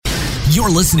You're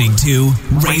listening to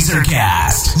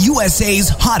Razorcast, USA's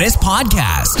hottest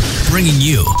podcast, bringing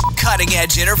you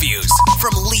cutting-edge interviews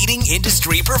from leading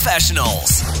industry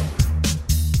professionals.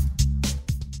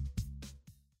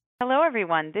 Hello,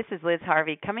 everyone. This is Liz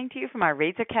Harvey coming to you from our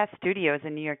Razorcast studios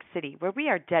in New York City, where we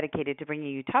are dedicated to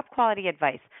bringing you top-quality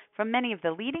advice from many of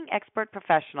the leading expert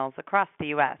professionals across the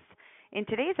U.S. In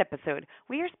today's episode,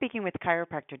 we are speaking with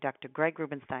chiropractor Dr. Greg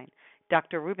Rubenstein.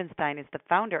 Dr. Rubenstein is the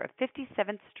founder of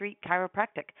 57th Street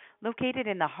Chiropractic, located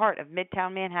in the heart of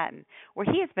Midtown Manhattan, where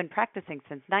he has been practicing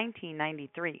since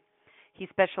 1993. He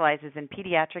specializes in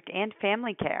pediatric and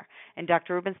family care, and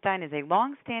Dr. Rubenstein is a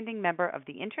long-standing member of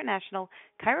the International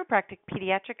Chiropractic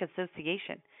Pediatric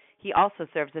Association. He also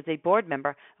serves as a board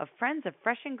member of Friends of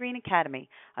Fresh and Green Academy,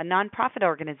 a nonprofit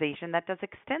organization that does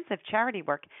extensive charity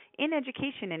work in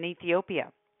education in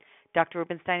Ethiopia. Dr.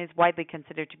 Rubenstein is widely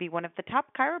considered to be one of the top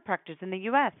chiropractors in the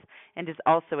U.S. and is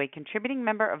also a contributing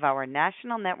member of our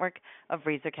national network of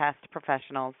Razorcast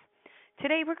professionals.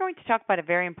 Today, we're going to talk about a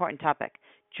very important topic,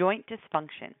 joint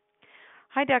dysfunction.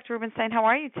 Hi, Dr. Rubenstein. How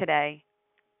are you today?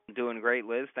 I'm doing great,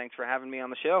 Liz. Thanks for having me on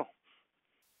the show.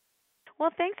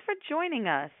 Well, thanks for joining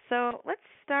us. So let's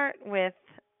start with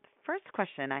the first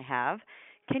question I have.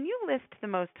 Can you list the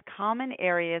most common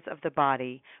areas of the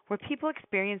body where people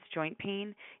experience joint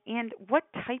pain and what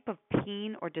type of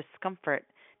pain or discomfort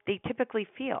they typically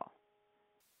feel?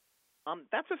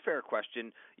 That's a fair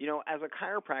question. You know, as a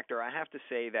chiropractor, I have to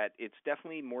say that it's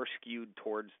definitely more skewed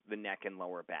towards the neck and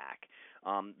lower back.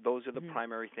 Those are the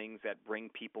primary things that bring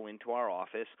people into our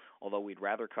office, although we'd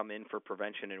rather come in for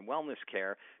prevention and wellness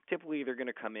care. Typically, they're going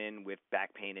to come in with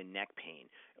back pain and neck pain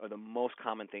are the most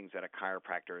common things that a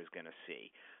chiropractor is going to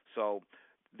see. So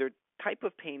the type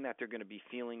of pain that they're going to be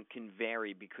feeling can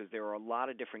vary because there are a lot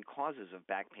of different causes of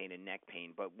back pain and neck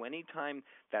pain. But anytime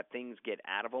that things get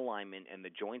out of alignment and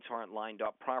the joints aren't lined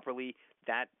up properly,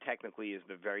 that technically is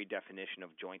the very definition of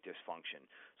joint dysfunction.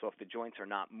 So if the joints are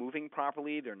not moving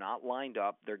properly, they're not lined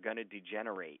up, they're going to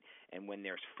degenerate. And when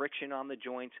there's friction on the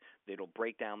joints, it'll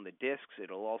break down the discs.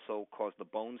 It'll also cause the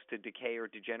bones to decay or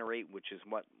degenerate, which is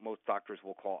what most doctors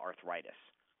will call arthritis.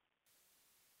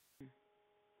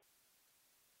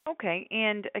 Okay,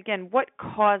 and again, what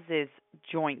causes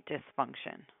joint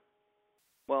dysfunction?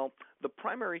 Well, the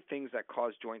primary things that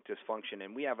cause joint dysfunction,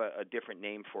 and we have a different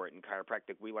name for it in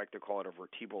chiropractic, we like to call it a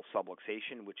vertebral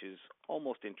subluxation, which is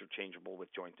almost interchangeable with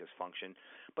joint dysfunction.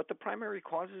 But the primary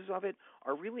causes of it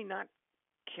are really not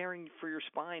caring for your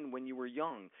spine when you were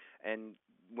young, and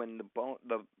when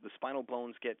the spinal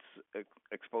bones gets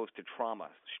exposed to trauma,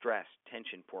 stress,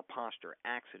 tension, poor posture,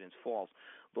 accidents, falls,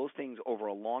 those things over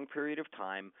a long period of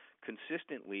time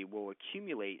consistently will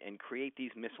accumulate and create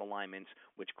these misalignments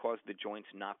which cause the joints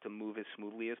not to move as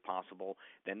smoothly as possible.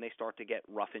 Then they start to get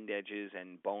roughened edges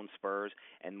and bone spurs,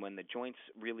 and when the joints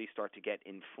really start to get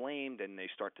inflamed and they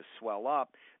start to swell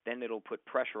up, then it'll put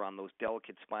pressure on those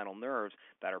delicate spinal nerves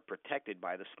that are protected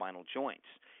by the spinal joints,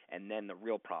 and then the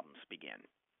real problems begin.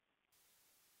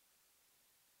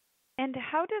 And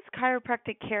how does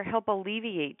chiropractic care help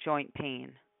alleviate joint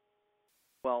pain?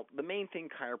 Well, the main thing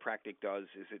chiropractic does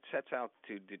is it sets out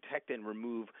to detect and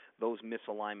remove those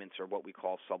misalignments, or what we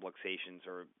call subluxations,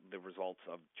 or the results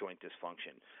of joint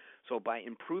dysfunction. So by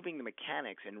improving the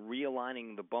mechanics and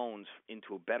realigning the bones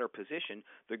into a better position,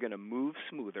 they're going to move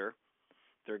smoother,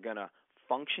 they're going to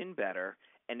function better,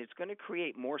 and it's going to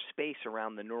create more space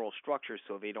around the neural structures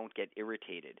so they don't get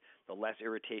irritated. The less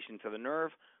irritation to the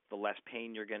nerve, the less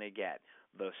pain you're going to get.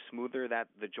 The smoother that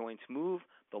the joints move,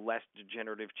 the less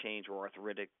degenerative change or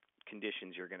arthritic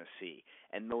conditions you're going to see.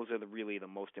 And those are really the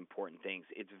most important things.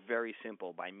 It's very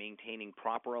simple. By maintaining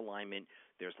proper alignment,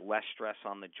 there's less stress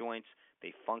on the joints,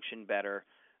 they function better,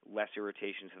 less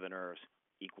irritation to the nerves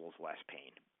equals less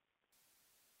pain.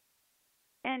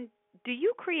 And do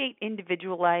you create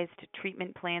individualized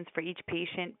treatment plans for each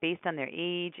patient based on their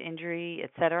age, injury,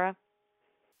 etc.?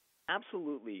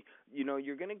 Absolutely. You know,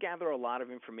 you're going to gather a lot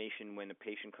of information when a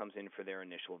patient comes in for their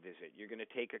initial visit. You're going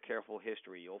to take a careful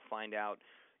history. You'll find out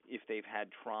if they've had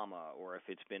trauma or if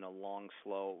it's been a long,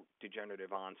 slow,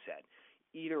 degenerative onset.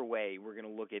 Either way, we're going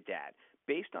to look at that.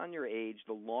 Based on your age,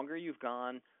 the longer you've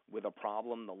gone with a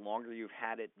problem, the longer you've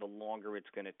had it, the longer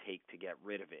it's going to take to get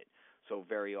rid of it. So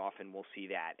very often we'll see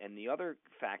that. And the other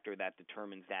factor that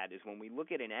determines that is when we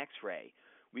look at an X-ray,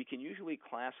 we can usually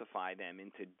classify them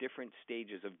into different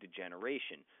stages of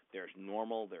degeneration. There's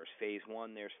normal, there's phase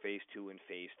 1, there's phase 2, and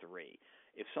phase 3.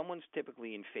 If someone's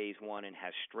typically in phase 1 and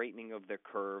has straightening of their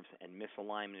curves and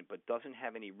misalignment but doesn't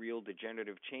have any real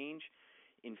degenerative change,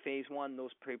 in phase 1,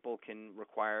 those people can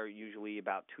require usually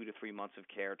about 2 to 3 months of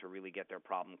care to really get their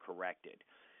problem corrected.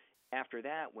 After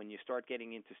that, when you start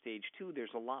getting into stage 2,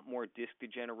 there's a lot more disc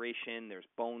degeneration, there's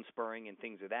bone spurring and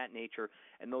things of that nature,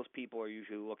 and those people are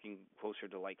usually looking closer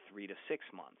to like 3 to 6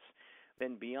 months.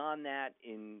 Then beyond that,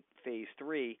 in phase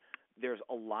 3, there's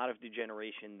a lot of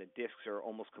degeneration. The discs are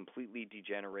almost completely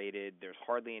degenerated. There's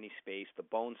hardly any space. The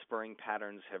bone spurring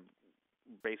patterns have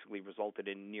basically resulted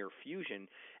in near fusion.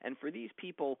 And for these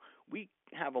people, we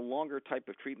have a longer type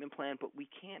of treatment plan, but we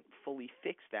can't fully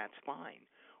fix that spine.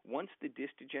 Once the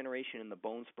disc degeneration and the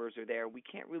bone spurs are there, we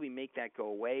can't really make that go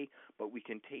away, but we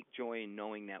can take joy in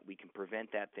knowing that we can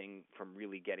prevent that thing from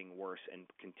really getting worse and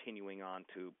continuing on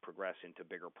to progress into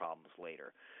bigger problems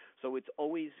later. So it's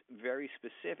always very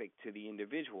specific to the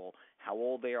individual, how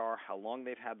old they are, how long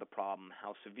they've had the problem,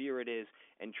 how severe it is,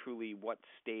 and truly what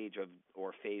stage of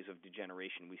or phase of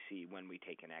degeneration we see when we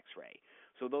take an X-ray.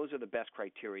 So those are the best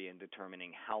criteria in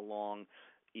determining how long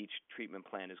each treatment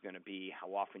plan is going to be,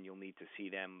 how often you'll need to see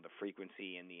them, the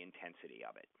frequency and the intensity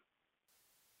of it.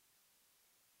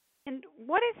 And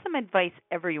what is some advice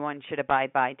everyone should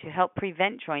abide by to help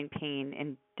prevent joint pain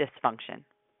and dysfunction?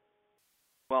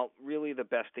 Well, really the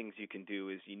best things you can do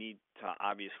is you need to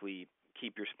obviously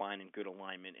keep your spine in good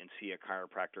alignment and see a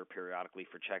chiropractor periodically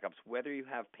for checkups, whether you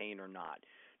have pain or not.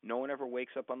 No one ever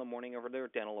wakes up on the morning of their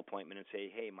dental appointment and say,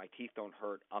 hey, my teeth don't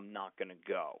hurt, I'm not going to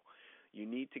go. You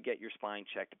need to get your spine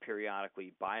checked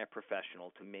periodically by a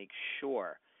professional to make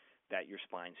sure that your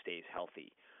spine stays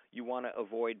healthy. You want to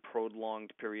avoid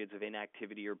prolonged periods of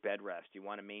inactivity or bed rest. You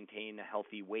want to maintain a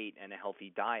healthy weight and a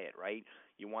healthy diet, right?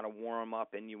 You want to warm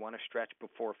up and you want to stretch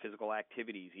before physical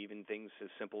activities, even things as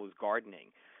simple as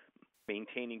gardening.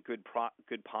 Maintaining good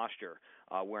posture,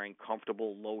 wearing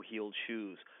comfortable low-heeled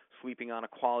shoes, sleeping on a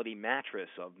quality mattress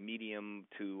of medium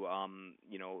to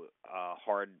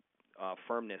hard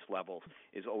firmness levels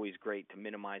is always great to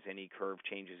minimize any curve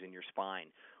changes in your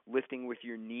spine. Lifting with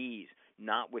your knees,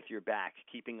 not with your back.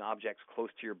 Keeping objects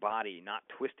close to your body, not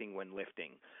twisting when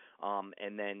lifting.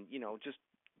 And then, just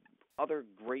other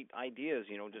great ideas,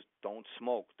 just don't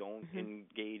smoke. Don't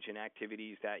engage in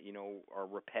activities that, are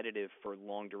repetitive for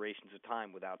long durations of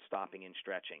time without stopping and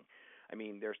stretching. I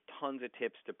mean, there's tons of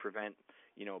tips to prevent,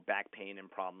 back pain and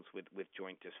problems with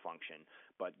joint dysfunction,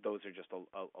 but those are just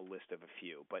a list of a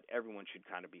few. But everyone should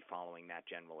kind of be following that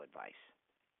general advice.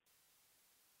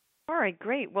 All right,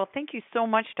 great. Well, thank you so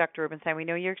much, Dr. Rubenstein. We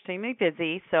know you're extremely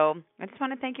busy, so I just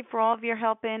want to thank you for all of your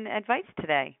help and advice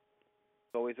today.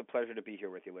 It's always a pleasure to be here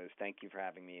with you, Liz. Thank you for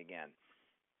having me again.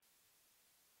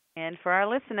 And for our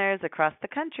listeners across the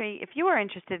country, if you are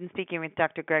interested in speaking with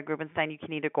Dr. Greg Rubenstein, you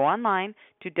can either go online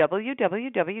to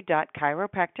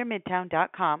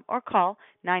www.chiropractormidtown.com or call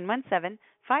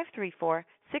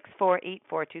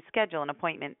 917-534-6484 to schedule an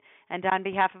appointment. And on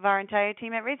behalf of our entire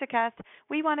team at Razorcast,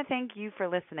 we want to thank you for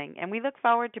listening, and we look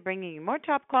forward to bringing you more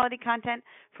top-quality content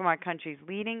from our country's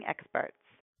leading experts.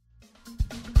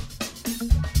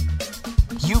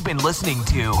 You've been listening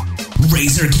to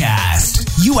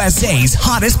Razorcast, USA's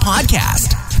hottest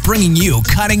podcast, bringing you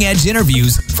cutting-edge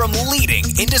interviews from leading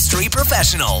industry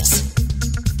professionals.